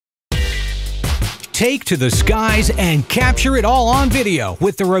Take to the skies and capture it all on video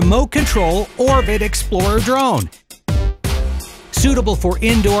with the remote control Orbit Explorer drone. Suitable for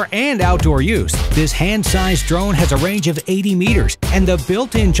indoor and outdoor use, this hand-sized drone has a range of 80 meters, and the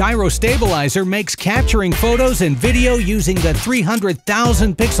built-in gyro stabilizer makes capturing photos and video using the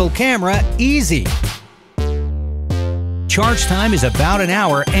 300,000 pixel camera easy. Charge time is about an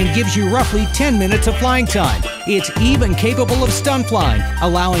hour and gives you roughly 10 minutes of flying time. It's even capable of stunt flying,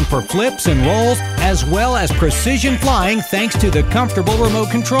 allowing for flips and rolls, as well as precision flying thanks to the comfortable remote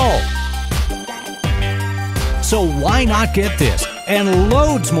control. So why not get this and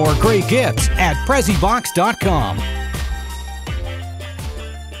loads more great gifts at Prezzybox.com.